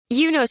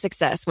You know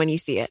success when you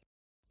see it.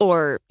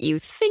 Or you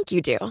think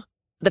you do.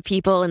 The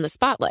people in the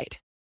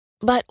spotlight.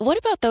 But what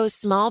about those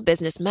small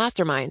business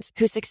masterminds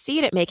who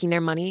succeed at making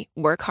their money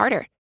work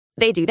harder?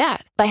 They do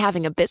that by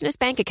having a business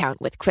bank account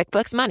with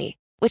QuickBooks Money,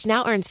 which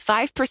now earns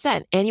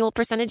 5% annual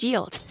percentage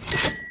yield.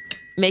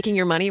 Making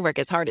your money work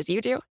as hard as you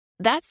do?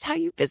 That's how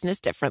you business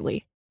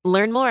differently.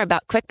 Learn more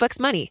about QuickBooks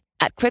Money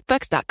at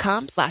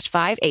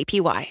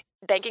quickbooks.com/5APY.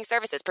 Banking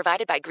services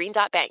provided by Green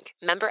Dot Bank.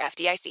 Member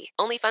FDIC.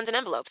 Only funds and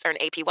envelopes earn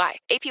APY.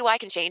 APY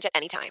can change at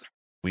any time.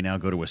 We now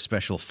go to a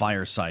special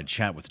fireside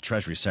chat with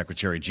Treasury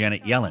Secretary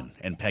Janet Yellen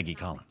and Peggy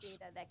Collins.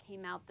 That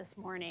came out this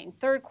morning.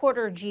 Third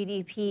quarter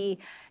GDP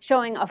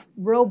showing a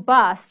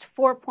robust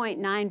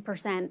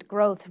 4.9%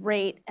 growth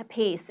rate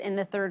pace in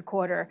the third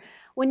quarter.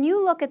 When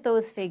you look at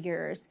those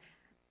figures,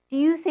 do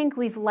you think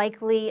we've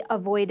likely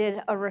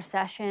avoided a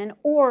recession,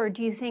 or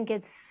do you think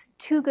it's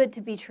too good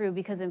to be true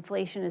because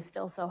inflation is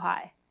still so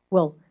high?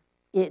 Well,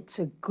 it's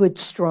a good,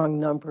 strong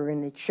number,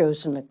 and it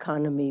shows an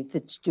economy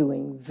that's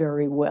doing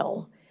very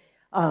well.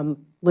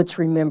 Let's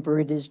remember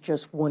it is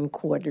just one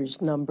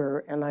quarter's number,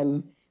 and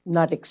I'm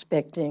not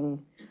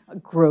expecting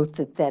growth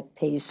at that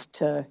pace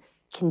to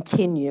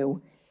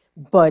continue.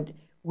 But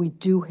we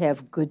do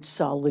have good,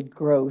 solid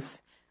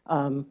growth.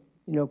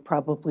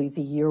 Probably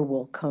the year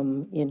will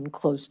come in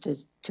close to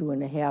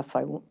 2.5.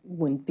 I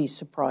wouldn't be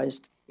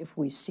surprised if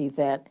we see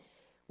that.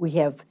 We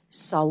have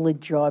solid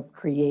job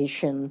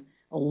creation,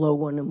 a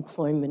low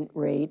unemployment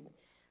rate,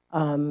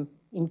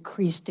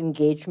 increased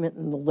engagement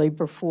in the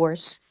labor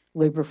force.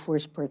 Labor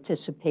force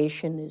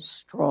participation is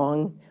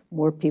strong.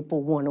 More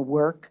people want to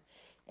work.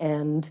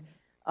 And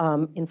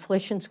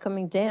inflation's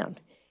coming down.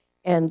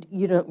 And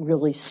you don't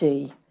really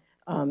see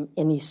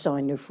any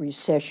sign of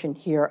recession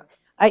here.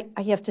 I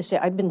have to say,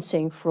 I've been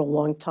saying for a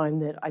long time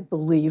that I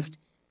believed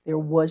there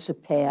was a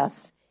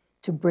path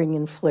to bring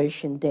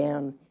inflation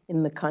down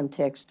in the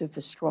context of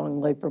a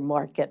strong labor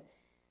market.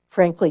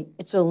 Frankly,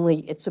 it's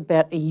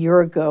about a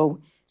year ago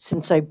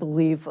since I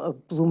believe a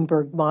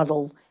Bloomberg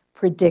model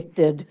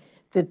predicted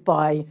that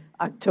by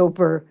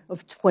October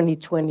of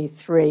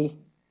 2023,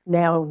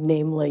 now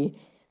namely,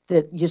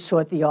 that you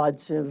saw the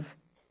odds of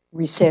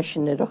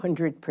recession at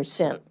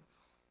 100%.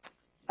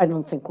 I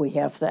don't think we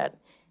have that.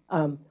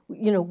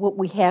 What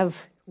we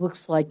have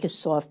looks like a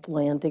soft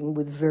landing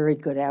with very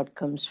good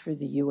outcomes for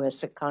the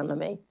U.S.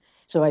 economy.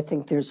 So I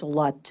think there's a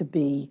lot to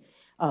be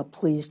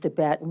pleased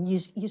about. And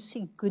you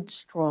see good,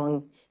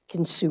 strong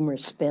consumer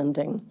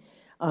spending.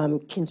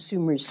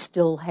 Consumers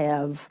still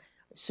have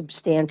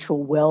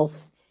substantial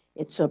wealth.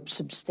 It's up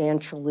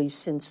substantially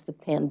since the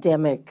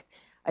pandemic.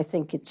 I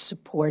think it's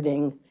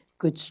supporting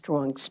good,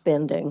 strong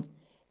spending,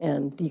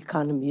 and the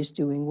economy is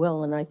doing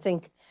well. And I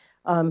think,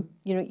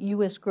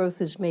 U.S.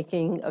 growth is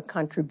making a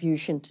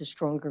contribution to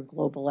stronger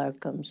global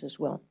outcomes as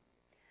well.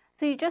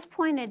 So you just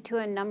pointed to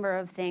a number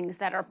of things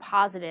that are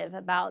positive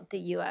about the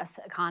U.S.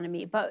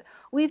 economy, but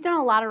we've done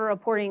a lot of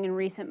reporting in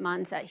recent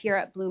months here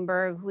at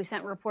Bloomberg. We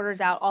sent reporters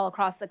out all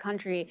across the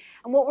country,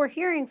 and what we're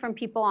hearing from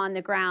people on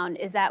the ground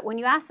is that when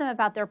you ask them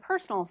about their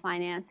personal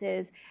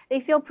finances,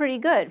 they feel pretty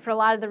good for a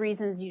lot of the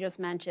reasons you just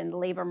mentioned, the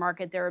labor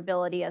market, their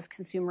ability as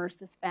consumers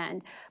to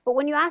spend. But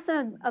when you ask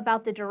them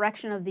about the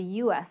direction of the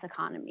U.S.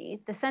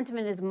 economy, the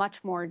sentiment is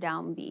much more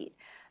downbeat.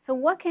 So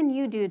what can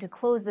you do to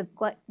close the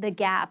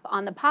gap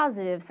on the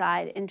positive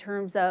side in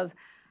terms of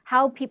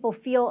how people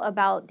feel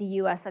about the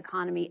U.S.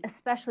 economy,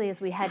 especially as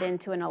we head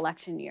into an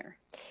election year?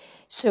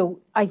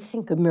 So I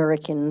think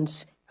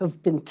Americans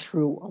have been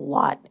through a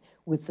lot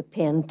with the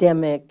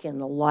pandemic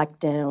and a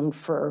lockdown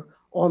for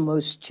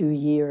almost 2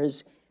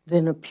 years,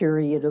 then a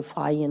period of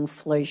high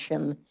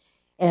inflation.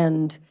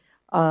 And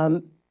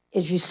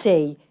as you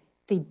say,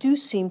 they do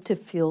seem to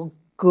feel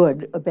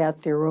good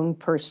about their own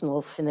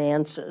personal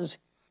finances.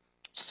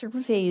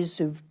 Surveys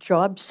of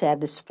job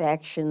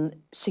satisfaction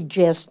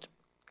suggest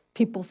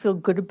people feel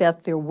good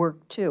about their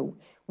work, too.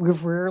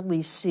 We've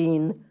rarely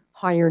seen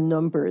higher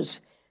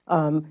numbers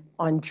on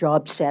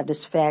job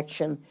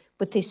satisfaction,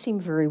 but they seem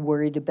very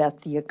worried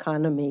about the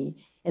economy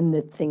and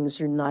that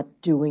things are not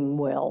doing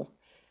well.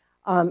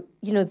 The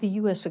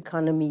U.S.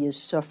 economy has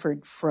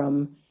suffered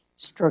from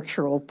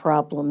structural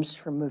problems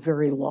for a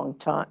very long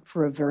time.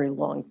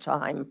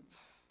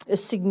 A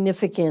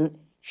significant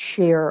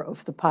share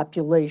of the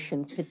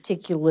population,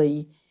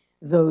 particularly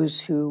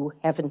those who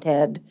haven't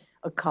had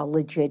a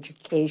college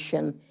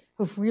education,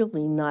 have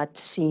really not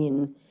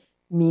seen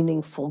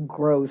meaningful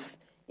growth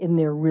in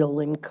their real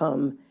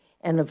income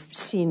and have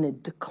seen a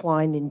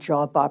decline in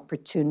job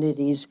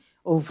opportunities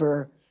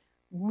over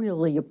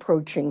really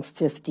approaching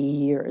 50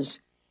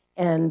 years.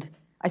 And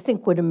I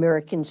think what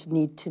Americans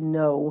need to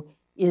know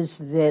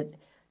is that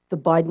the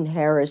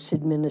Biden-Harris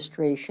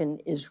administration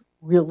is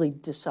really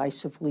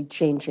decisively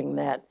changing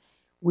that.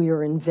 We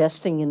are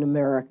investing in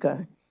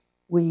America.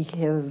 We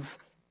have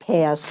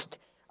passed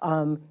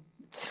a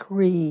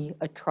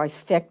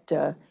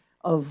trifecta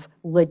of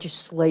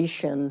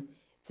legislation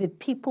that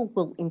people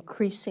will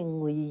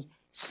increasingly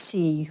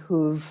see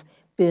who've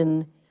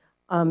been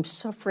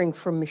suffering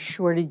from a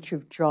shortage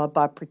of job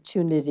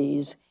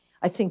opportunities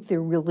I think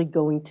they're really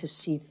going to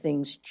see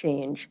things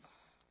change.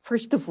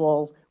 First of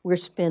all, we're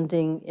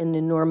spending an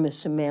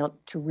enormous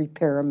amount to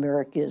repair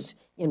America's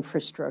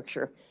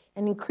infrastructure.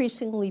 And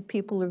increasingly,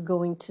 people are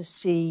going to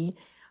see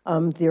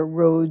their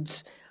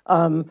roads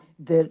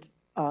that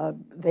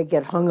they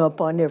get hung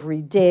up on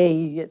every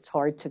day. It's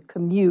hard to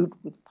commute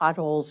with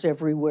potholes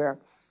everywhere.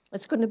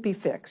 It's going to be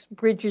fixed.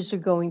 Bridges are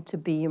going to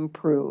be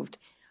improved.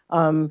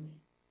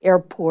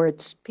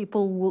 Airports,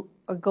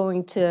 are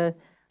going to,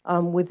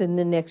 within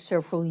the next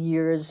several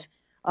years,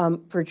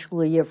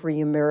 virtually every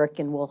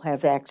American will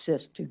have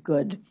access to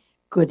good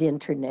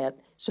internet,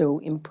 so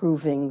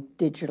improving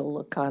digital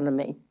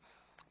economy.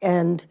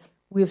 And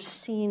we've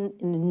seen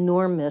an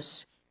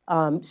enormous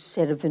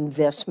set of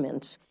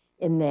investments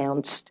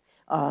announced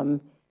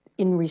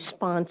in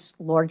response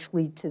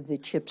largely to the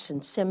Chips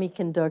and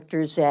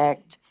Semiconductors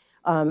Act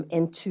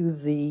and to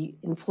the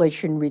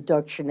Inflation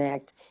Reduction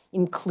Act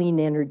in clean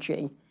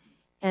energy.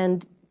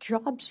 And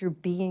jobs are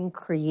being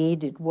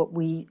created. What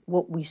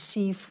we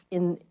see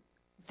in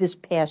this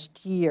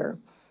past year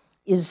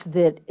is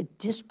that a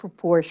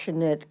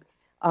disproportionate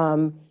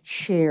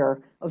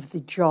share of the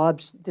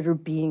jobs that are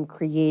being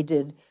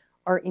created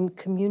are in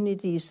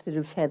communities that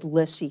have had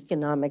less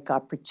economic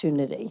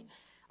opportunity,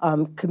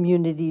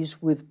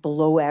 communities with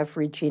below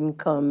average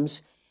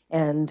incomes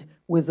and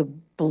with a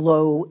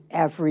below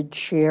average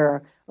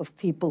share of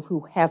people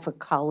who have a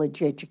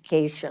college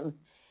education.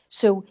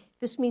 So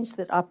this means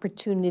that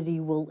opportunity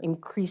will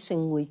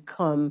increasingly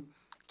come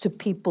to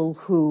people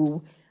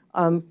who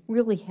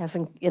really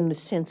haven't, in a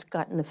sense,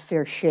 gotten a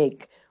fair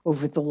shake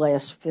over the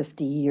last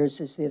 50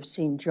 years as they've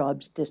seen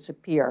jobs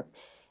disappear.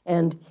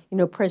 And,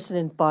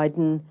 President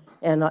Biden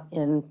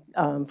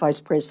and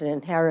Vice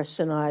President Harris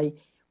and I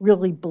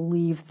really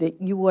believe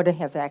that you ought to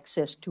have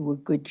access to a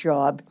good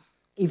job,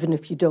 even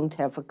if you don't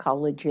have a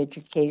college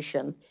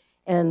education.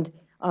 And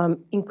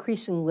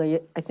increasingly,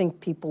 I think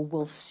people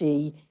will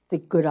see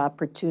that good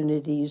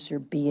opportunities are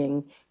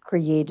being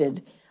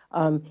created.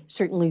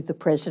 Certainly the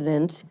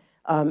president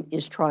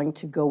is trying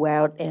to go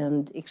out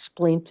and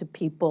explain to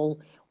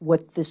people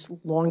what this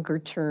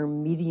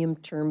longer-term,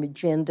 medium-term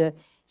agenda.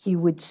 He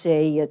would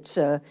say it's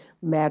a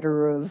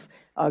matter of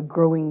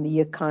growing the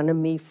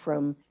economy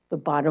from the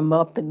bottom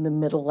up and the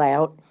middle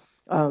out.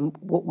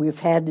 What we've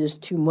had is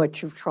too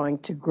much of trying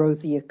to grow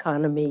the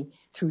economy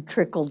through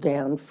trickle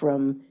down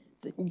from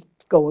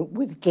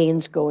with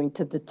gains going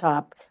to the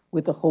top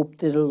with the hope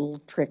that it'll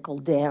trickle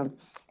down.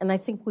 And I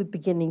think we're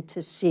beginning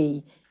to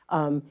see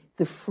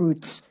the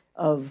fruits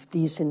of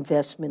these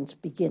investments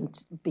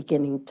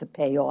beginning to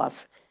pay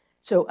off.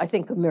 So I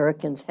think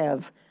Americans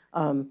have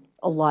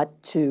a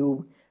lot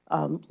to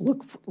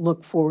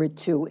look forward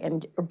to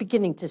and are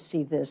beginning to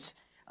see this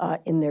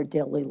in their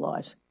daily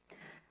lives.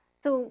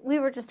 So we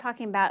were just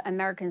talking about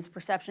Americans'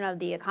 perception of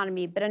the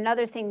economy, but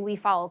another thing we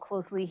follow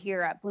closely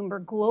here at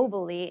Bloomberg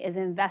globally is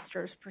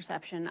investors'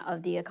 perception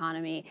of the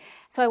economy.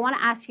 So I want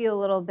to ask you a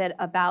little bit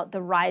about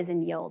the rise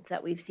in yields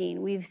that we've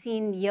seen. We've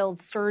seen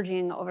yields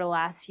surging over the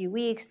last few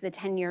weeks. The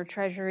 10-year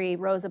Treasury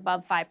rose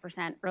above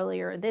 5%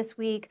 earlier this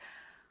week.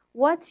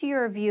 What's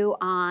your view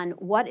on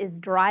what is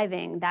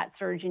driving that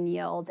surge in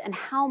yields and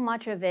how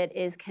much of it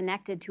is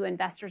connected to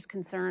investors'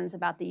 concerns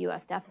about the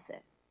U.S.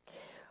 deficit?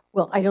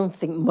 Well, I don't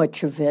think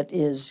much of it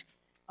is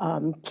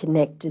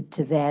connected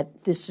to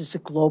that. This is a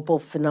global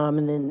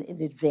phenomenon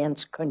in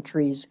advanced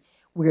countries.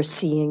 We're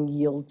seeing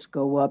yields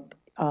go up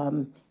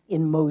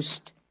in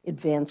most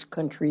advanced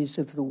countries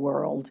of the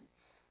world.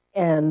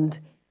 And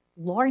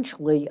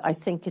largely, I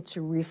think it's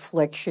a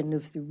reflection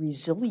of the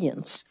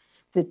resilience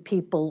that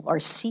people are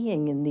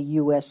seeing in the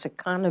U.S.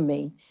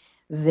 economy,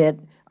 that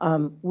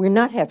we're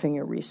not having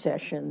a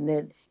recession,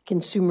 that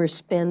consumer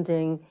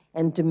spending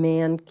and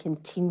demand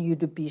continue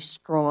to be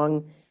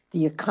strong.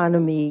 The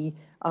economy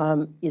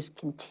is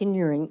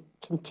continuing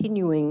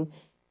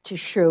to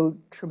show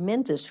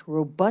tremendous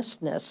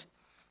robustness,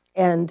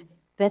 and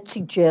that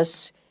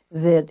suggests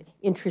that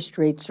interest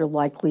rates are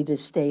likely to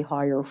stay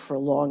higher for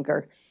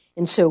longer.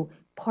 And so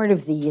part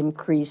of the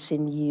increase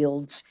in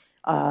yields,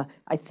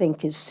 I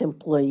think, is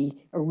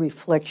simply a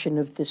reflection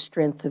of the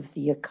strength of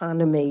the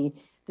economy,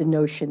 the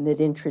notion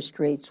that interest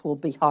rates will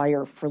be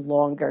higher for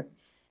longer.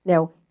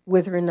 Now,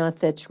 whether or not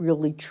that's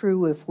really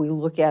true, if we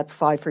look at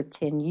 5 or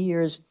 10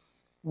 years,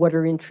 what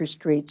are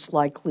interest rates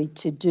likely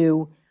to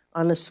do?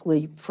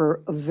 Honestly,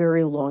 for a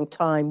very long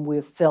time,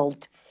 we've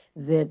felt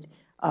that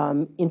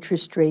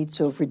interest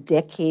rates over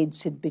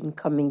decades had been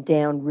coming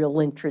down, real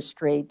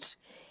interest rates,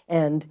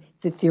 and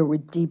that there were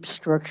deep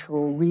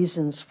structural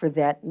reasons for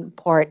that, in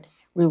part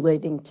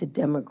relating to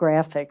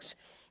demographics.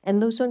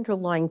 And those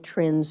underlying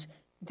trends,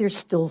 they're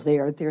still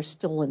there, they're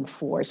still in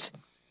force.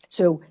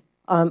 So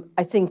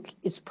I think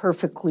it's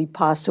perfectly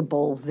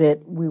possible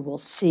that we will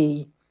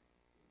see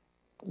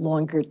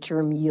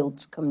longer-term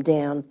yields come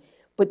down,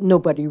 but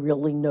nobody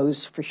really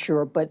knows for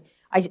sure. But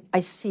I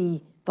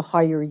see the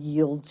higher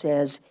yields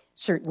as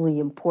certainly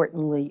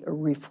importantly a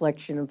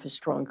reflection of a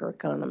stronger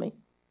economy.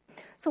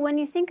 So when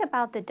you think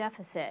about the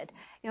deficit,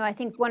 I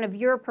think one of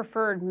your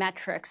preferred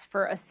metrics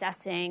for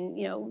assessing,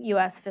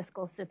 U.S.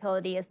 fiscal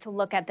stability is to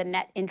look at the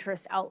net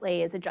interest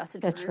outlay as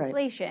adjusted That's for right.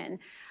 inflation.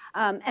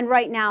 And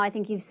right now, I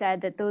think you've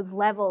said that those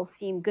levels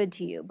seem good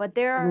to you, but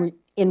there are...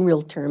 In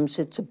real terms,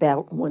 it's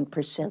about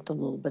 1%, a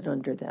little bit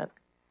under that.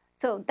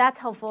 So that's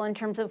helpful in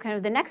terms of kind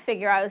of the next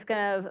figure I was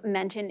going to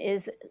mention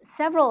is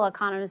several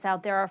economists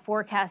out there are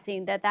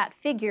forecasting that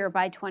figure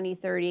by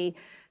 2030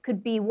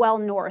 could be well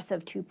north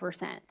of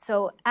 2%.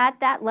 So at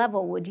that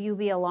level, would you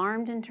be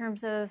alarmed in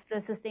terms of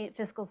the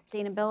fiscal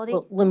sustainability?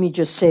 Well, let me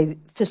just say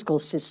fiscal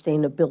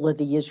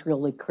sustainability is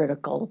really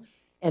critical,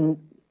 and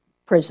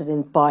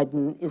President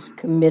Biden is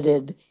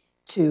committed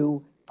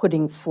to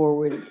putting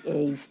forward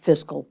a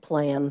fiscal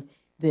plan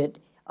that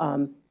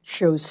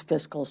shows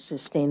fiscal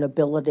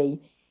sustainability.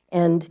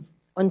 And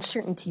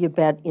uncertainty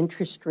about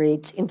interest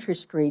rates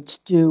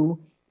do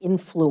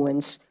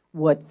influence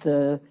what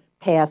the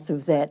path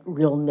of that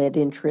real net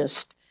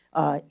interest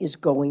is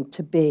going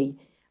to be.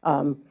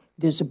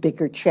 There's a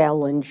bigger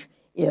challenge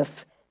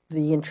if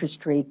the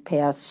interest rate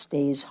path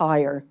stays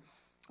higher.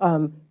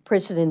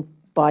 President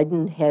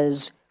Biden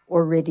has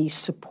already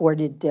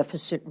supported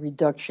deficit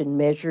reduction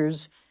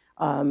measures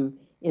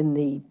in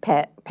the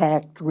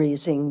pact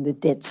raising the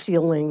debt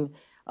ceiling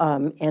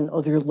and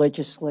other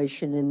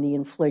legislation in the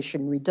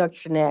Inflation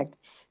Reduction Act.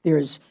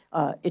 There's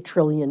 $1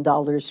 trillion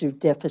of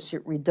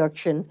deficit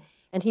reduction,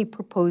 and he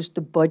proposed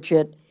a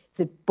budget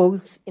that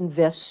both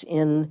invests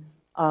in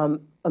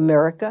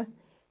America,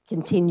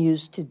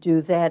 continues to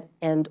do that,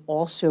 and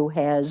also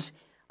has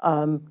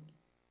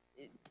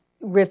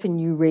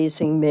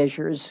revenue-raising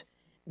measures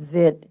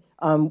that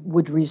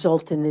would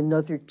result in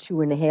another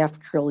 $2.5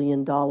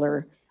 trillion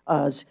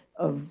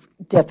of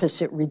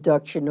deficit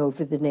reduction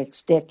over the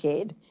next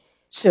decade.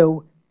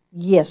 So,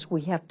 yes,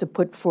 we have to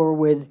put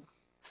forward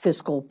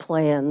fiscal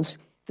plans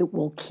that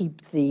will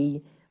keep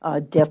the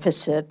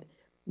deficit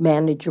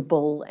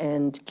manageable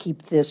and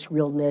keep this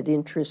real net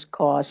interest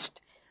cost,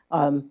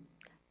 I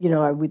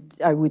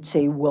would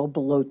say well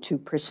below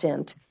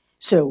 2%.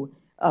 So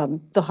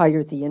the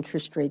higher the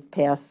interest rate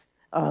path,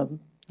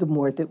 the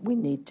more that we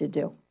need to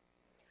do.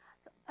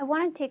 I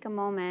want to take a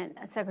moment,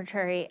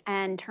 Secretary,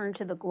 and turn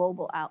to the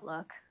global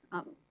outlook.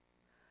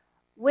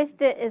 With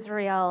the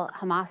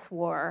Israel-Hamas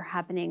war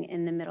happening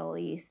in the Middle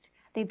East,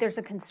 I think there's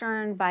a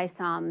concern by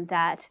some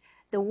that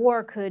the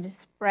war could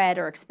spread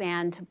or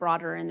expand to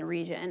broader in the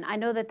region. I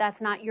know that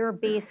that's not your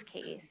base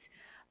case,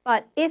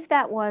 but if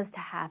that was to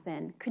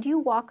happen, could you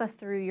walk us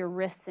through your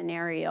risk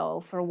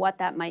scenario for what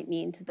that might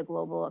mean to the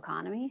global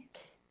economy?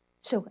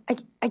 So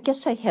I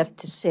guess I have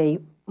to say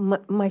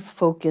my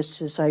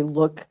focus as I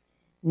look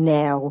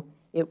now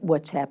at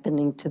what's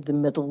happening to the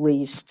Middle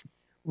East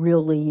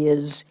really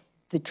is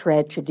the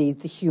tragedy,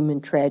 the human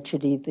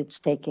tragedy that's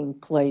taking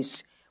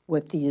place,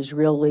 what the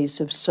Israelis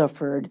have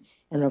suffered,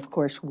 and of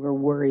course we're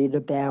worried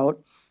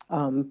about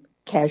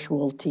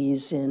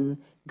casualties in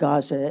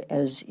Gaza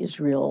as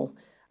Israel,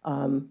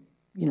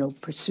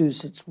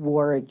 pursues its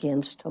war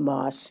against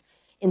Hamas.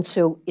 And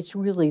so it's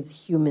really the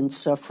human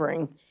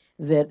suffering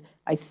that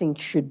I think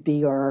should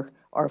be our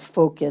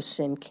focus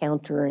in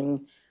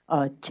countering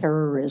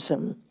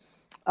terrorism.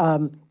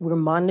 We're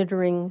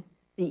monitoring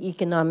the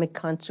economic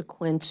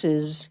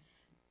consequences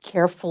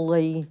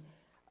carefully.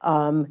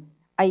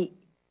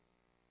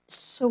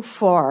 So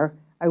far,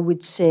 I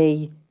would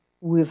say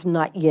we've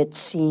not yet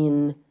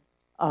seen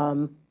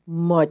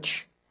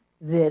much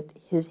that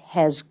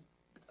has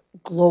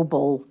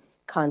global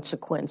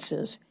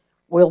consequences.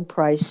 Oil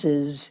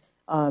prices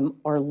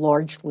are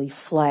largely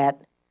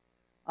flat.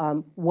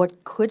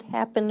 What could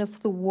happen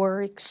if the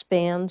war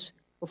expands?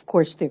 Of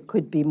course, there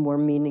could be more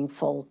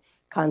meaningful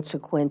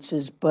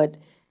consequences, but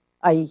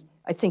I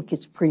think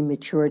it's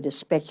premature to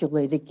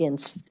speculate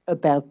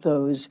about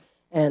those,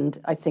 and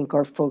I think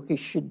our focus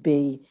should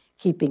be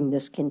keeping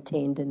this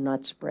contained and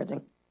not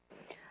spreading.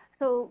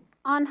 So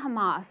on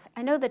Hamas,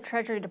 I know the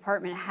Treasury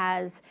Department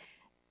has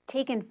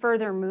taken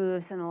further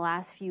moves in the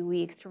last few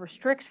weeks to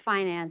restrict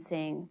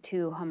financing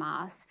to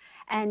Hamas,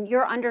 and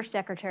your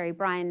Undersecretary,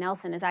 Brian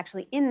Nelson, is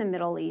actually in the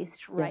Middle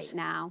East right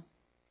now.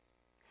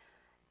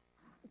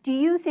 Do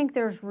you think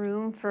there's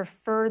room for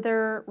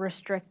further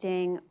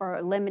restricting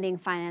or limiting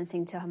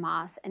financing to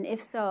Hamas? And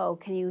if so,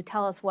 can you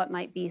tell us what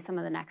might be some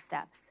of the next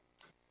steps?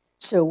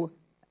 So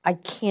I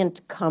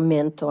can't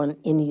comment on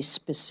any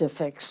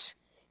specifics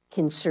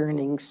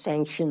concerning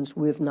sanctions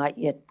we have not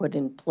yet put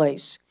in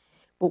place.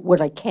 But what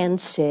I can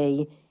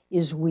say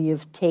is we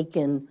have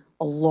taken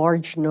a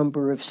large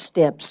number of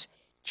steps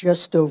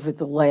just over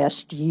the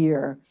last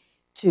year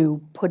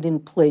to put in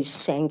place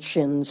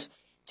sanctions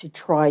to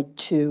try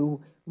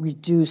to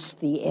reduce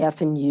the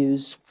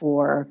avenues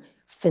for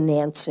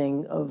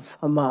financing of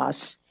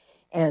Hamas.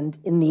 And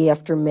in the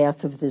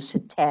aftermath of this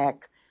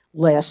attack,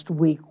 last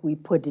week we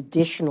put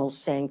additional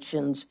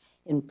sanctions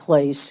in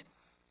place.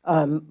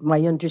 My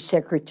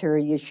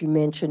undersecretary, as you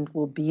mentioned,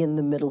 will be in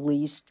the Middle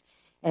East,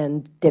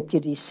 and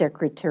Deputy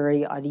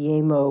Secretary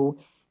Adeyemo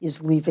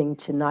is leaving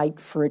tonight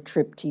for a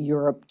trip to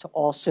Europe to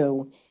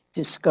also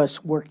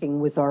discuss working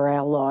with our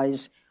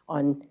allies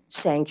on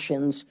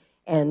sanctions,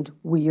 and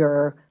we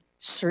are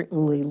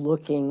certainly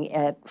looking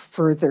at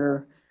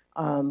further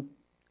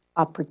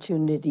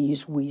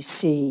opportunities we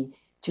see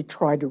to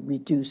try to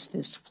reduce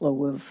this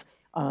flow of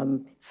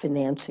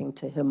financing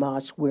to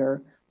Hamas.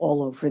 We're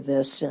all over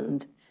this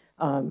and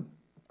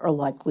are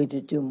likely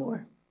to do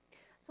more.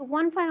 So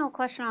one final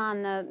question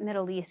on the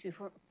Middle East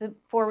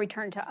before we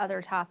turn to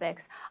other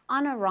topics.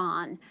 On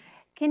Iran,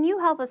 can you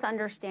help us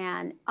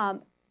understand,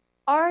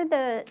 are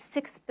the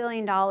 $6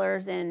 billion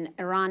in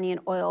Iranian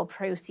oil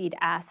proceed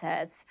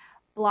assets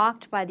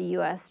blocked by the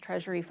U.S.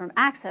 Treasury from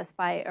access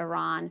by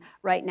Iran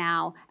right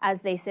now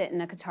as they sit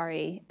in a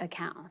Qatari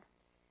account?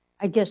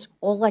 I guess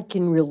all I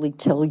can really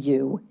tell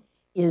you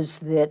is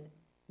that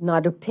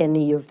not a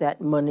penny of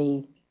that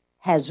money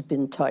has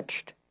been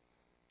touched.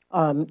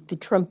 The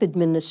Trump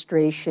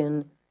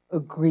administration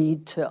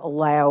agreed to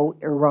allow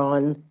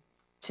Iran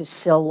to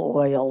sell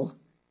oil,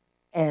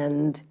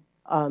 and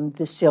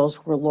the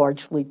sales were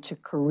largely to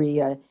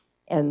Korea,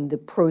 and the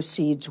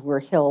proceeds were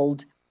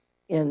held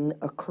in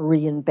a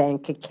Korean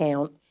bank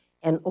account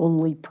and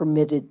only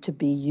permitted to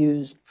be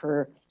used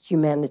for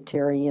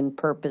humanitarian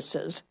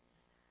purposes,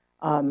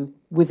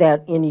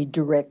 without any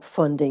direct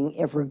funding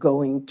ever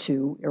going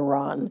to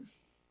Iran.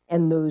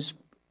 And those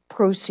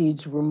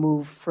proceeds were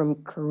moved from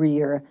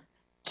Korea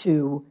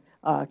to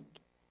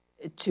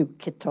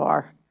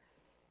Qatar.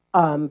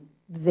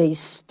 They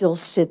still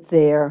sit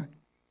there.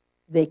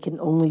 They can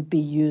only be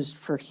used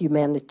for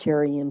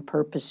humanitarian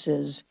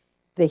purposes.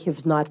 They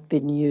have not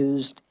been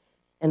used,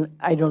 and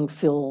I don't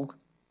feel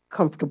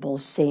comfortable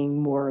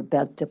saying more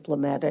about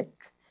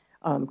diplomatic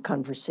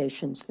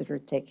conversations that are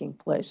taking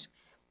place.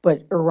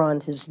 But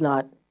Iran has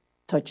not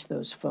touched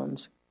those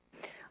funds.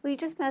 Well, you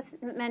just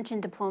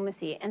mentioned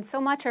diplomacy, and so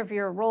much of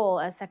your role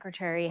as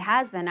secretary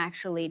has been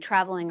actually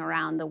traveling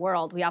around the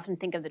world. We often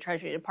think of the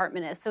Treasury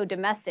Department as so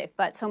domestic,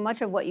 but so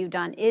much of what you've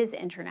done is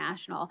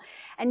international.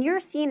 And you're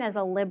seen as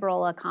a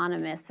liberal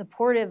economist,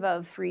 supportive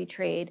of free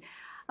trade.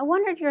 I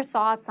wondered your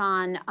thoughts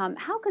on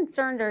how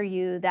concerned are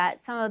you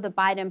that some of the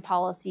Biden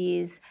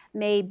policies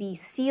may be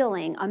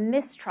sealing a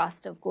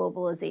mistrust of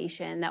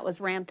globalization that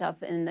was ramped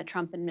up in the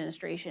Trump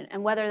administration,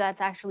 and whether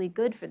that's actually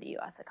good for the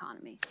U.S.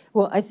 economy?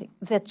 Well, I think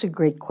that's a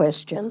great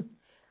question.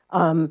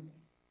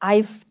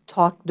 I've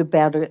talked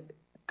about a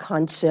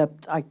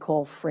concept I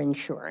call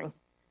friendshoring.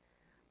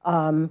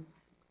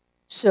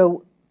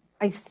 So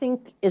I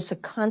think as a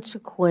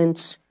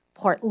consequence,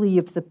 partly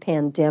of the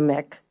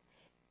pandemic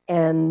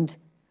and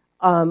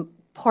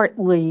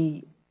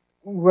partly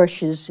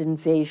Russia's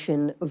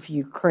invasion of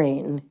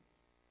Ukraine,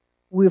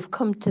 we've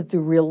come to the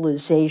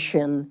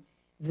realization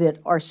that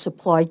our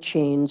supply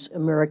chains,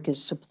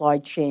 America's supply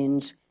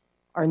chains,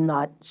 are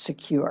not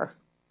secure.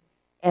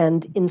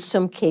 And in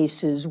some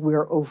cases,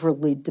 we're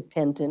overly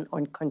dependent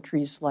on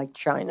countries like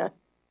China.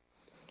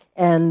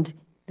 And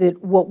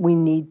that what we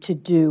need to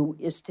do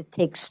is to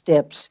take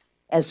steps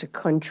as a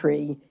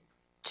country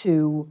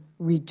to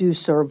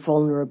reduce our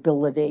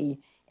vulnerability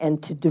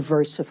and to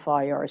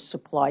diversify our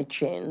supply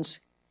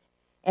chains.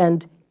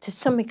 And to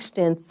some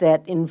extent,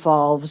 that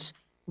involves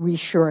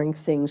reshoring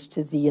things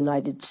to the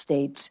United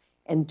States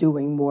and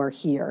doing more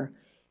here.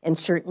 And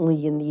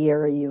certainly in the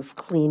area of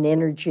clean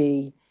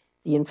energy,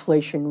 the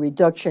Inflation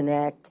Reduction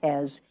Act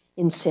has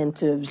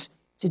incentives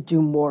to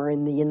do more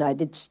in the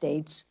United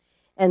States.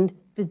 And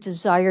the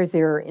desire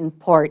there, in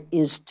part,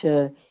 is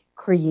to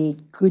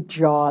create good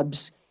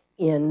jobs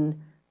in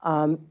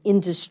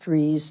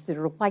industries that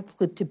are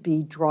likely to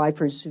be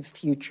drivers of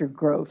future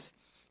growth,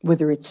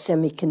 whether it's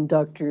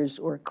semiconductors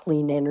or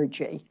clean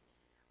energy.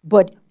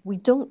 But we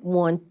don't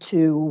want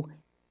to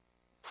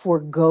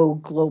forego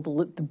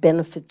the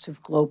benefits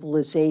of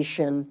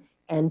globalization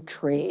and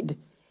trade.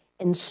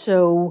 And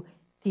so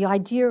the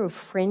idea of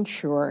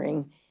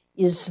friendshoring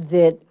is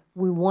that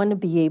we want to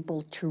be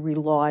able to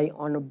rely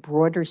on a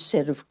broader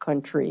set of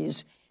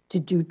countries to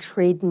do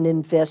trade and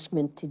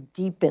investment, to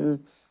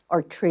deepen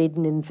our trade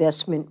and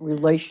investment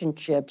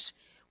relationships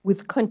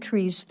with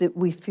countries that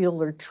we feel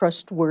are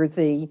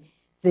trustworthy,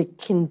 that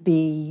can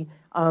be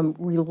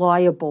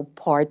reliable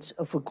parts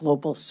of a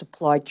global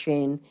supply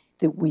chain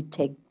that we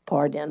take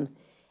part in.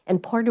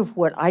 And part of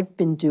what I've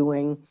been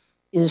doing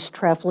is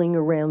traveling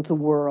around the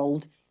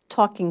world,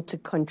 talking to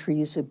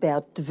countries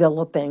about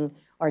developing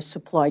our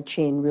supply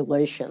chain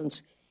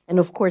relations. And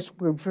of course,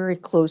 we're very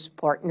close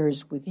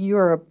partners with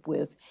Europe,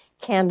 with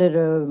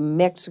Canada,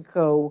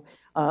 Mexico,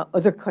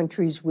 other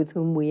countries with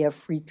whom we have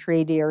free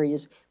trade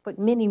areas, but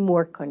many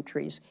more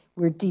countries.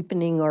 We're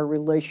deepening our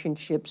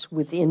relationships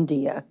with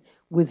India,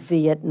 with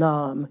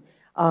Vietnam.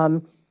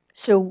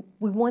 So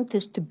we want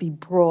this to be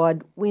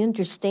broad. We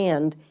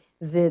understand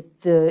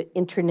that the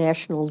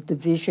international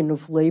division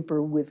of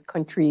labor with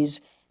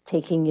countries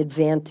taking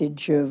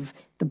advantage of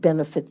the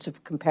benefits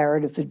of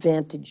comparative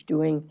advantage,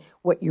 doing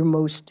what you're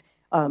most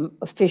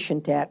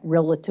efficient at,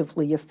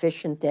 relatively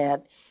efficient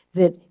at,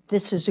 that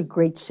this is a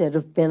great set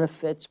of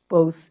benefits,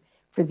 both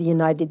for the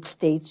United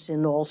States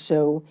and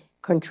also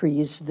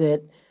countries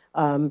that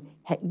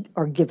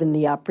are given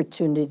the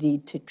opportunity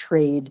to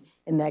trade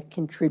and that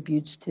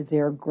contributes to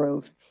their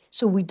growth.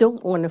 So we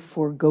don't want to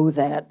forego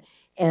that,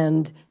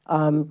 and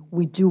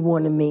we do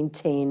want to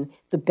maintain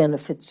the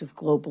benefits of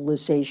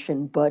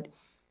globalization, but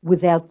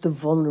without the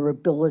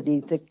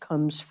vulnerability that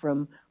comes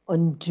from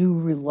undue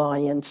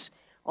reliance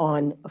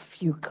on a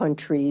few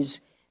countries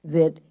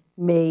that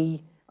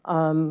may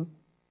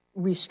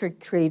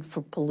restrict trade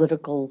for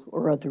political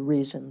or other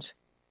reasons.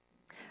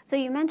 So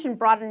you mentioned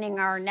broadening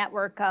our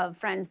network of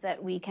friends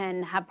that we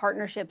can have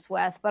partnerships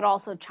with, but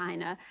also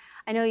China.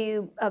 I know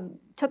you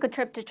took a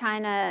trip to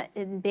China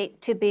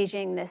to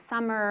Beijing this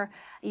summer.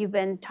 You've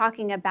been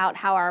talking about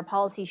how our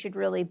policy should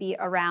really be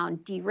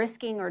around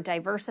de-risking or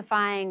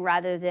diversifying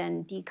rather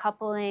than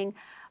decoupling.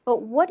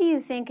 But what do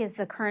you think is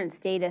the current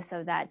status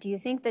of that? Do you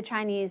think the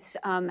Chinese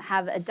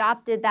have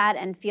adopted that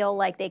and feel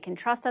like they can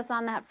trust us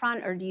on that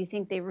front, or do you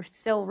think they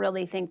still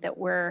really think that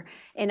we're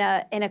in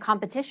a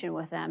competition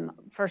with them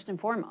first and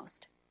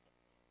foremost?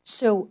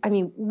 So, I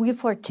mean,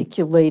 we've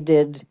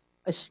articulated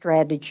a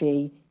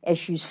strategy.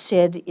 As you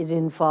said, it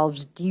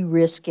involves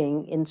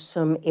de-risking in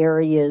some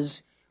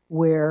areas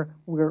where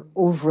we're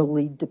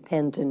overly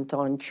dependent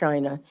on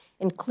China,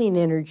 and clean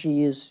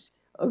energy is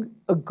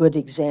a good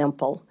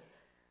example.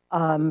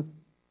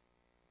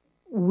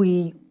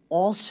 We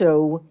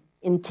also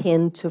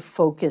intend to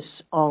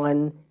focus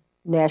on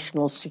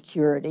national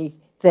security.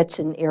 That's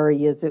an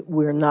area that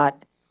we're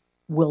not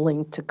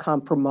willing to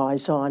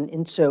compromise on.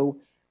 And so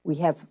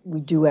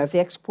we do have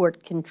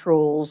export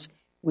controls.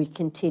 We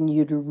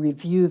continue to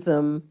review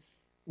them.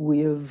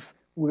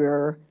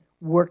 We're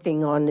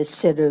working on a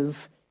set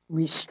of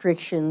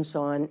restrictions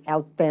on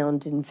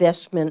outbound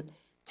investment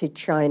to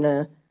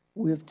China.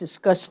 We've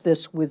discussed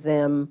this with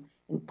them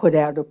and put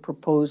out a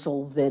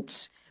proposal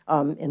that's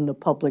in the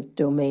public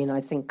domain.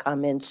 I think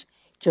comments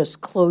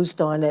just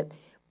closed on it.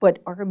 But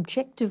our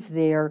objective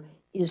there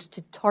is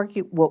to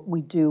target what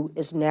we do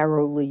as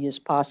narrowly as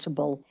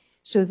possible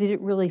so that it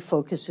really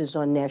focuses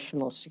on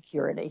national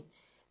security,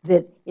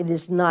 that it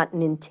is not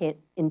an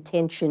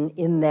intention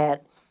in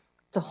that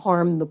to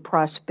harm the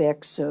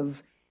prospects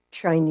of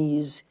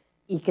Chinese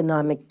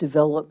economic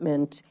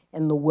development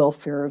and the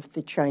welfare of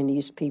the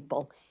Chinese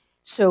people.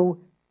 So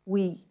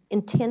we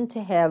intend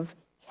to have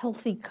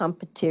healthy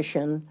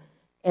competition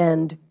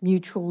and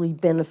mutually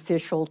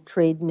beneficial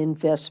trade and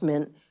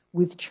investment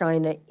with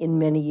China in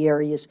many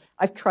areas.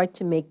 I've tried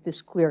to make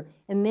this clear.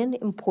 And then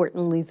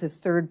importantly, the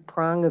third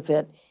prong of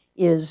it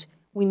is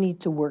we need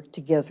to work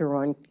together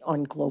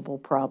on global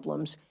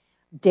problems.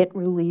 Debt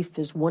relief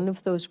is one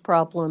of those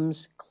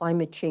problems.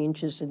 Climate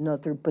change is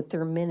another, but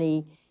there are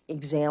many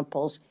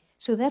examples.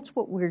 So that's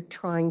what we're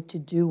trying to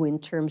do in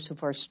terms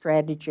of our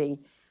strategy.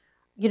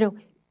 You know,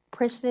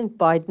 President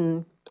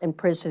Biden and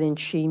President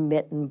Xi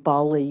met in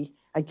Bali.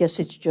 I guess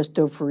it's just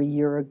over a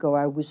year ago.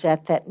 I was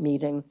at that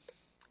meeting.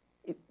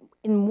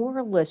 In more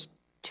or less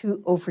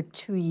over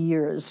 2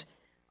 years,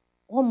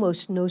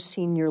 almost no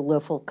senior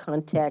level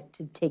contact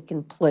had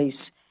taken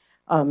place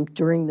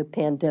during the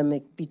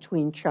pandemic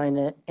between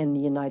China and the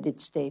United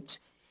States.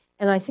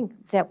 And I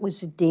think that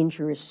was a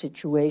dangerous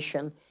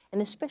situation.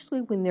 And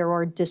especially when there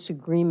are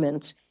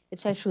disagreements,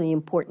 it's actually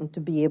important to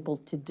be able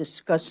to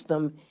discuss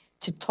them,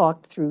 to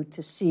talk through,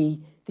 to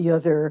see the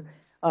other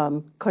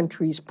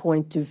country's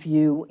point of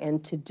view,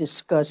 and to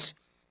discuss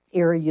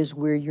areas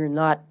where you're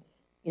not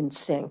in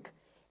sync.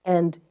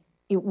 And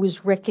it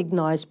was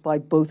recognized by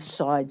both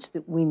sides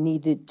that we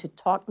needed to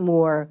talk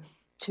more,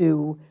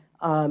 to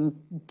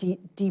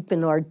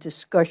deepen our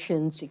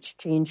discussions,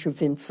 exchange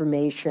of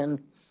information,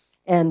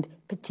 and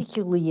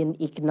particularly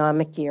in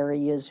economic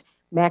areas,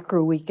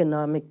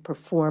 macroeconomic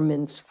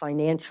performance,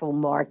 financial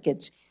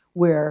markets,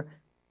 where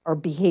our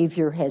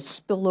behavior has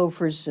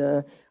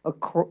spillovers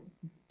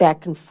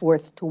back and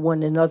forth to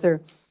one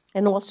another,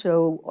 and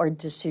also our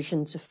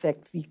decisions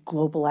affect the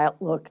global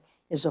outlook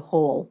as a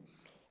whole.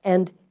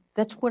 And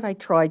that's what I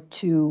tried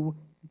to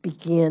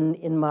begin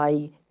in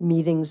my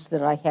meetings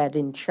that I had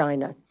in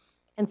China.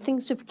 And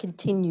things have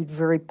continued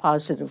very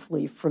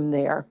positively from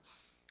there.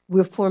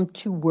 We've formed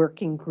 2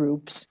 working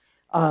groups.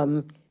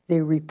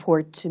 They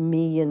report to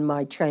me and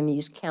my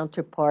Chinese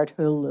counterpart,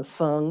 He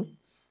Lifeng.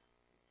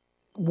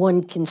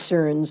 One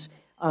concerns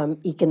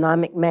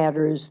economic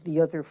matters, the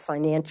other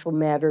financial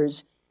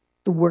matters.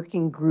 The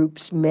working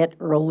groups met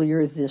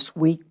earlier this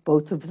week.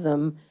 Both of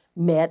them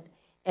met,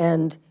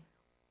 and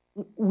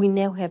we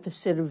now have a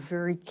set of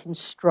very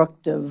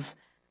constructive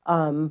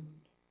and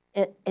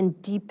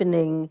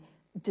deepening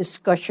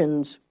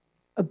discussions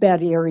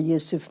about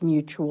areas of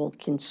mutual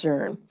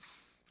concern.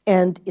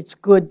 And it's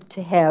good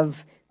to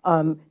have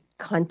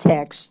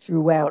contacts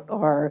throughout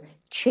our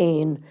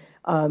chain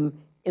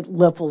at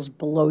levels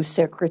below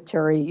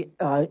secretary,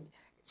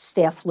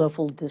 staff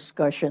level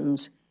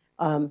discussions,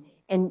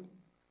 and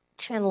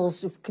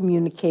channels of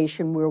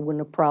communication where when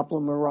a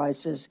problem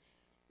arises,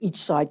 each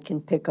side can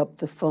pick up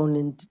the phone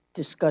and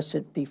discuss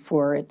it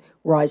before it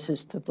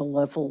rises to the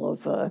level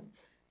of a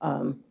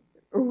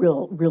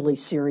really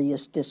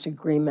serious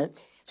disagreement.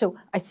 So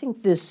I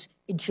think this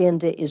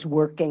agenda is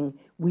working.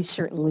 We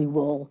certainly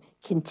will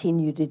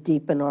continue to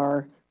deepen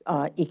our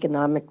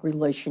economic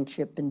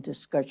relationship and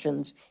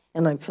discussions,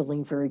 and I'm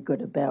feeling very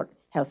good about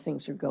how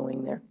things are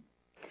going there.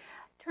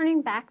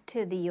 Turning back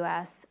to the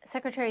U.S.,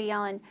 Secretary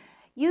Yellen,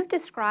 you've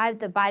described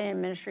the Biden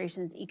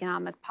administration's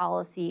economic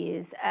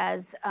policies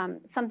as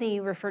something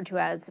you refer to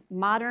as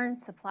modern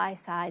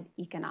supply-side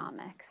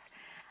economics.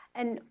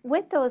 And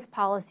with those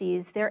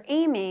policies, they're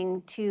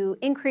aiming to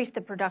increase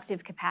the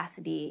productive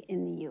capacity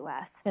in the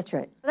U.S. That's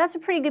right. That's a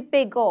pretty good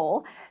big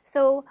goal.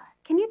 So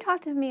can you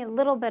talk to me a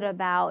little bit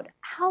about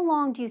how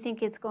long do you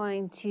think it's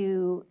going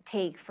to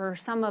take for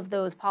some of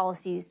those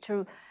policies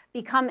to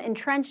become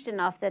entrenched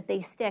enough that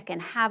they stick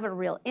and have a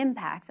real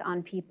impact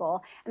on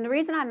people? And the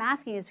reason I'm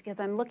asking is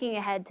because I'm looking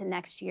ahead to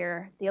next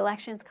year. The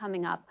election's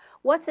coming up.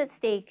 What's at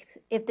stake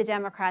if the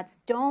Democrats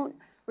don't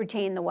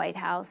retain the White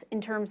House in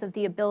terms of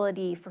the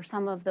ability for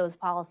some of those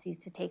policies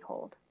to take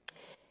hold?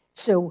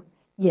 So,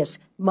 yes,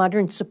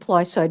 modern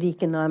supply-side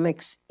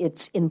economics,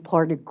 it's in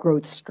part a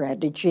growth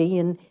strategy,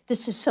 and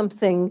this is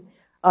something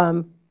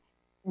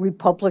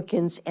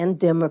Republicans and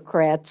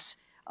Democrats,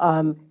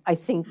 I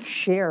think,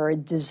 share a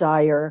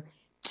desire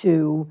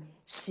to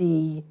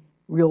see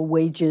real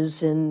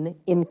wages and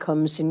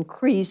incomes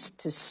increase,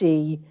 to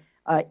see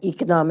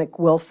economic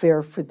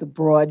welfare for the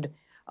broad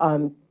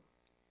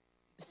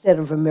set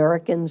of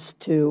Americans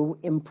to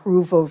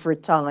improve over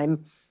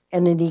time,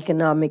 and an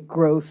economic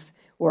growth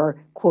or,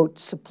 quote,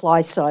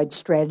 supply-side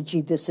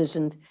strategy. This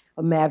isn't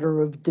a matter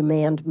of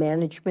demand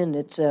management.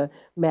 It's a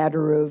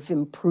matter of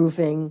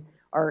improving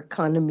our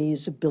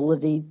economy's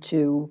ability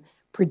to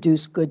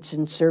produce goods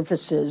and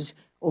services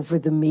over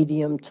the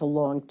medium to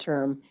long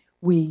term.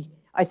 We,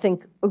 I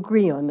think,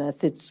 agree on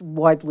that. It's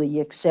widely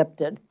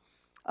accepted.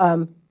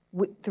 The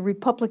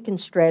Republican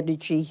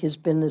strategy has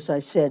been, as I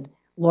said,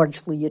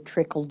 largely a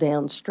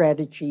trickle-down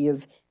strategy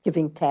of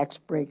giving tax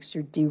breaks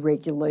or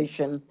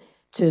deregulation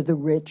to the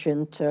rich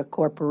and to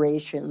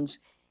corporations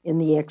in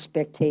the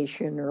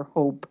expectation or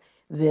hope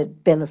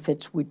that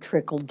benefits would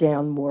trickle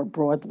down more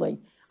broadly.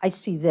 I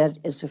see that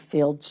as a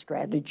failed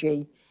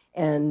strategy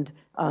and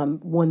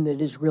one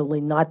that has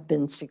really not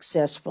been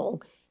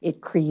successful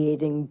at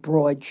creating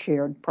broad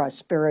shared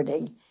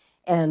prosperity.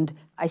 And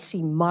I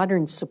see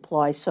modern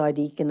supply-side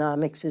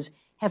economics as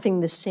having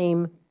the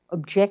same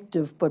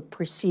objective but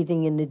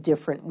proceeding in a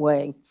different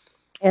way.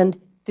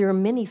 And there are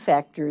many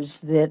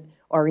factors that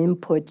are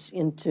inputs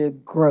into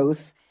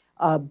growth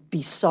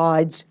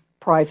besides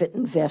private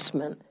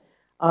investment.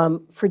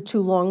 For too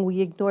long,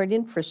 we ignored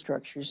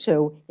infrastructure.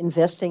 So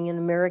investing in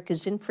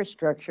America's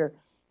infrastructure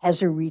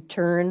has a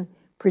return,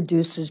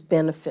 produces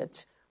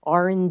benefits.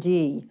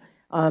 R&D,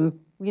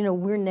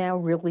 we're now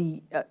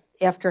really,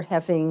 after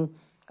having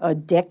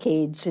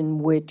decades in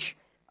which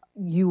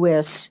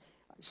U.S.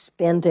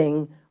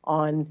 spending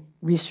on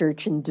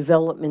research and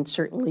development,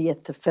 certainly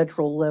at the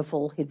federal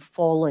level, had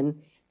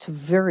fallen to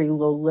very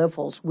low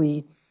levels.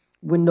 We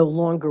were no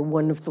longer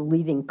one of the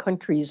leading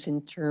countries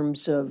in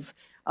terms of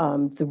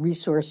the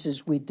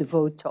resources we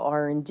devote to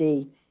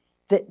R&D.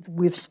 That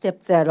we've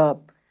stepped that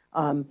up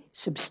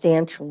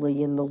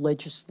substantially in the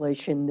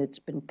legislation that's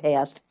been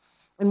passed.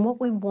 And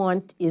what we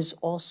want is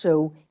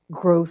also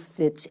growth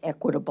that's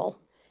equitable.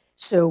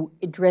 So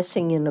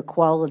addressing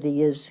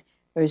inequality, as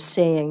I was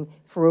saying,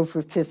 for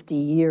over 50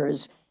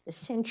 years,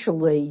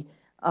 essentially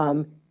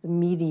the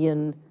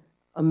median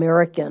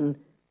American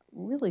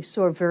really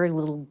saw very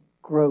little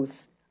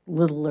growth,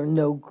 little or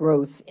no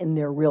growth in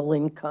their real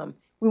income.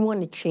 We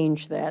want to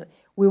change that.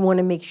 We want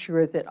to make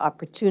sure that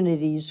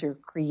opportunities are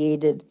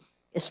created,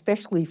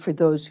 especially for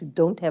those who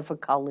don't have a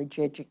college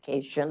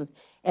education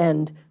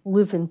and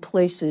live in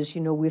places,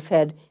 we've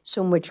had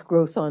so much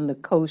growth on the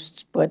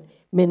coasts, but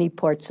many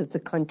parts of the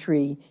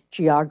country,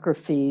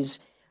 geographies,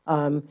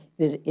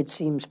 that it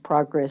seems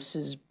progress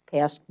is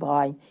passed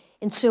by.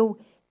 And so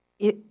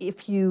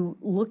if you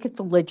look at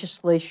the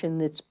legislation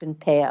that's been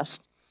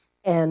passed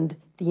and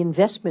the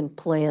investment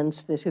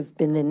plans that have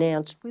been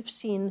announced, we've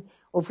seen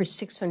over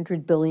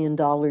 $600 billion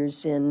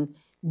in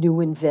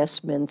new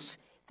investments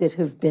that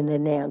have been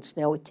announced.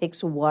 Now, it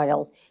takes a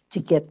while to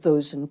get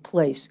those in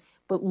place,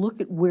 but look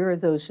at where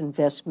those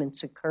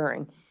investments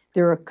occurring.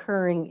 They're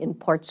occurring in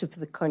parts of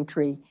the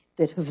country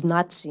that have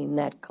not seen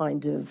that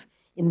kind of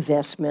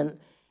investment.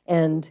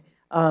 And,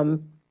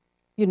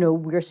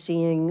 we're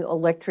seeing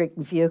electric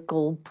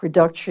vehicle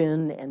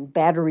production and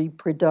battery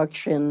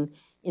production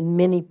in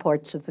many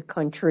parts of the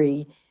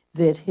country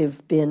that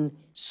have been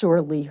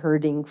sorely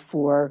hurting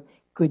for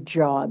good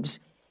jobs.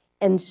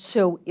 And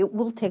so it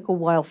will take a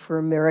while for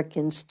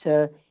Americans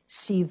to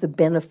see the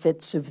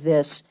benefits of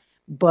this.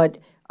 But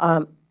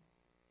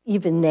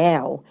even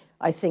now,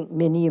 I think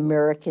many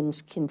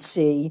Americans can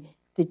see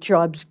that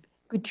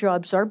good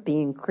jobs are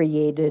being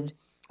created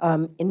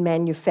in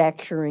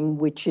manufacturing,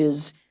 which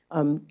is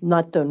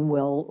not done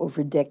well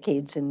over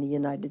decades in the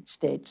United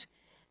States.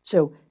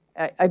 So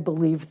I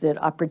believe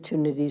that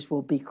opportunities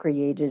will be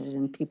created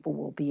and people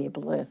will be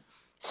able to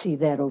see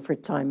that over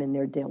time in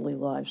their daily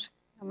lives.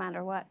 No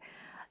matter what.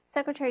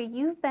 Secretary,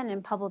 you've been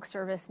in public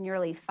service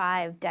nearly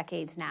 5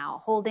 decades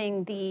now,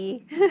 holding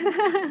the...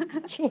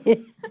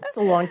 It's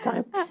a long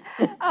time.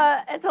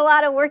 It's a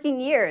lot of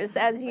working years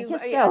as so.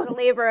 as a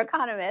labor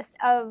economist.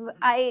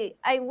 I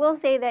will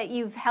say that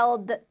you've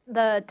held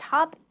the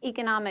top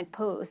economic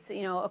posts,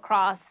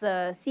 across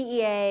the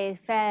CEA,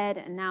 Fed,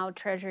 and now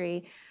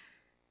Treasury.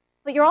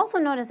 But you're also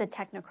known as a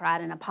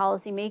technocrat and a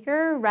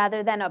policymaker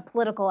rather than a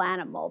political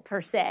animal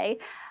per se.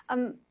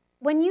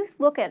 When you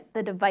look at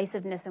the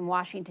divisiveness in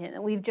Washington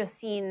that we've just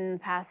seen in the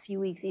past few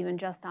weeks, even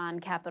just on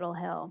Capitol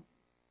Hill,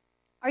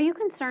 are you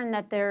concerned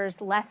that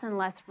there's less and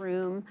less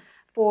room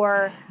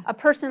for a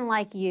person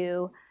like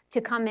you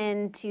to come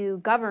into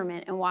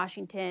government in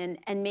Washington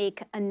and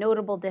make a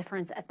notable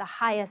difference at the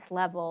highest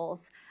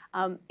levels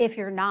if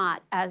you're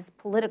not as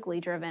politically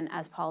driven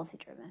as policy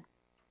driven?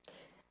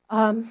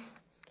 I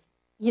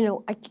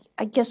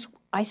guess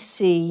I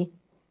see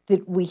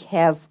that we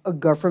have a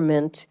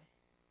government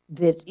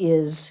that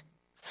is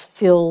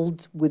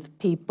filled with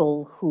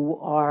people who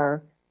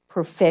are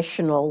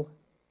professional,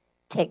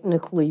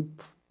 technically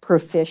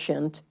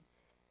proficient,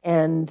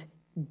 and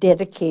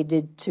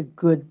dedicated to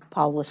good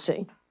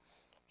policy.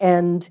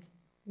 And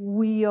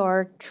we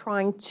are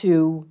trying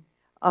to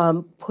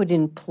put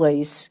in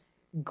place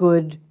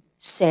good,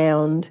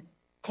 sound,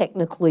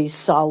 technically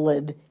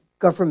solid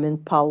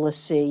government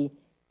policy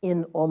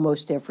in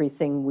almost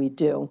everything we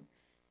do.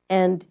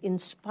 And in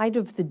spite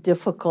of the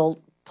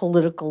difficult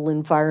political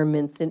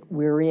environment that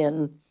we're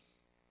in,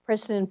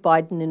 President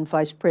Biden and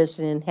Vice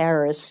President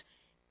Harris,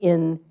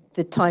 in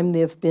the time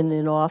they've been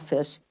in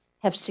office,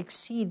 have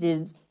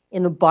succeeded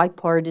in a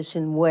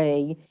bipartisan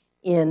way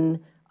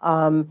in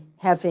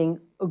having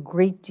a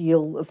great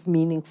deal of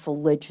meaningful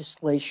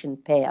legislation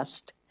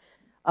passed.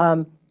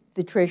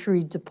 The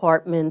Treasury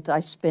Department, I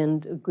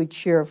spend a good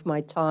share of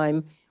my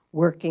time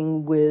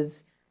working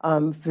with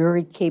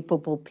very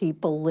capable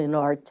people in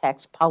our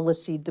tax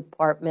policy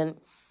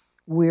department.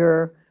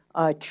 We're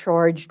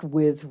charged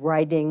with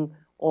writing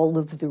all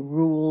of the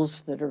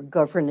rules that are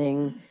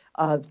governing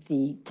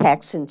the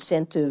tax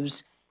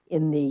incentives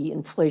in the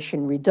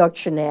Inflation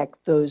Reduction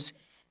Act, those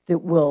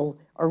that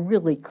are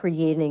really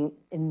creating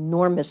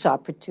enormous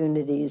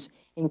opportunities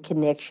in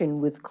connection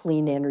with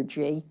clean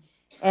energy.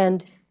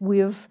 And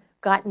we've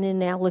gotten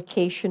an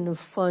allocation of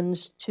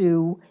funds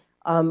to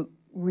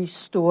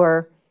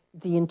restore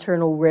the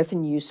Internal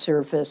Revenue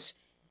Service,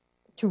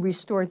 to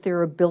restore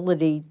their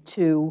ability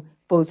to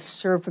both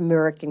serve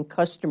American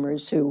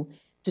customers who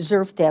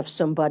deserve to have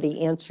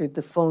somebody answer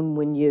the phone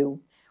when you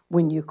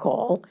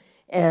call,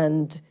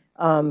 and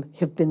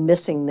have been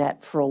missing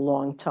that for a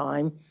long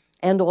time,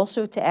 and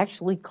also to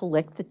actually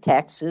collect the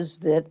taxes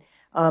that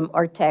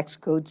our tax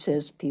code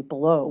says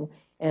people owe.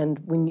 And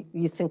when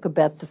you think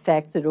about the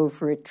fact that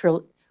over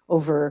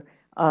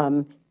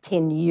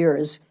 10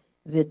 years,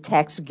 the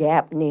tax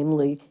gap,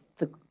 namely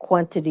the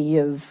quantity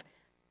of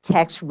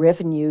tax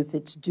revenue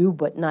that's due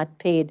but not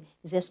paid,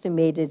 is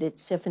estimated at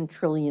 $7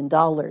 trillion.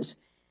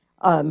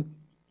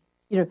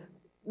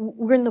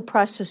 We're in the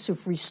process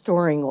of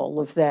restoring all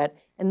of that,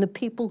 and the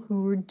people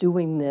who are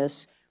doing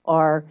this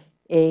are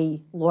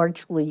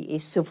largely a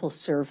civil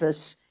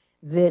service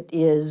that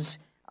is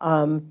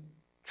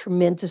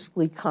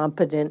tremendously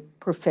competent,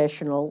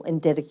 professional,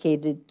 and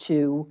dedicated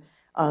to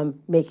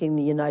making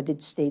the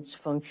United States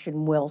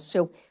function well.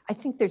 So I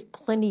think there's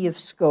plenty of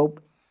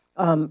scope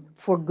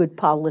for good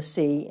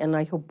policy, and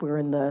I hope we're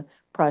in the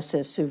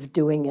process of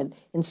doing it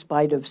in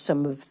spite of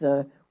some of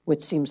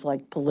what seems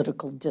like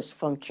political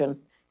dysfunction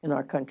in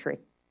our country.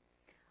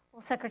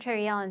 Well,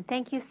 Secretary Yellen,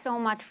 thank you so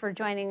much for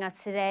joining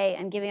us today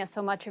and giving us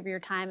so much of your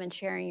time and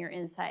sharing your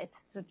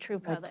insights. It's a true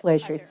pleasure. My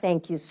pleasure.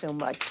 Thank you so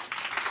much.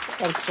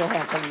 Thanks for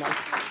having me.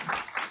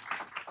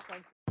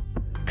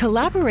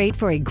 Collaborate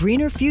for a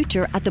greener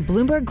future at the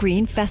Bloomberg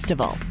Green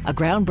Festival, a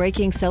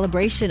groundbreaking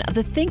celebration of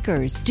the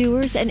thinkers,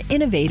 doers, and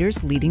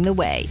innovators leading the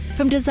way.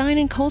 From design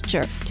and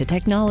culture to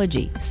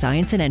technology,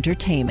 science, and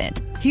entertainment.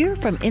 Hear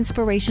from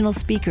inspirational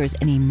speakers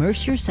and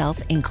immerse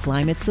yourself in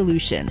climate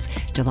solutions.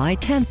 July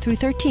 10th through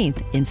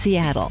 13th in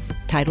Seattle.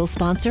 Title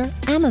sponsor,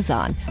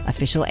 Amazon.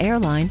 Official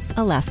airline,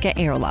 Alaska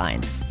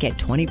Airlines. Get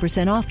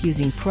 20% off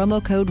using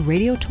promo code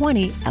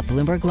radio20 at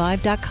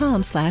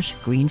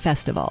BloombergLive.com/Green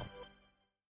Festival.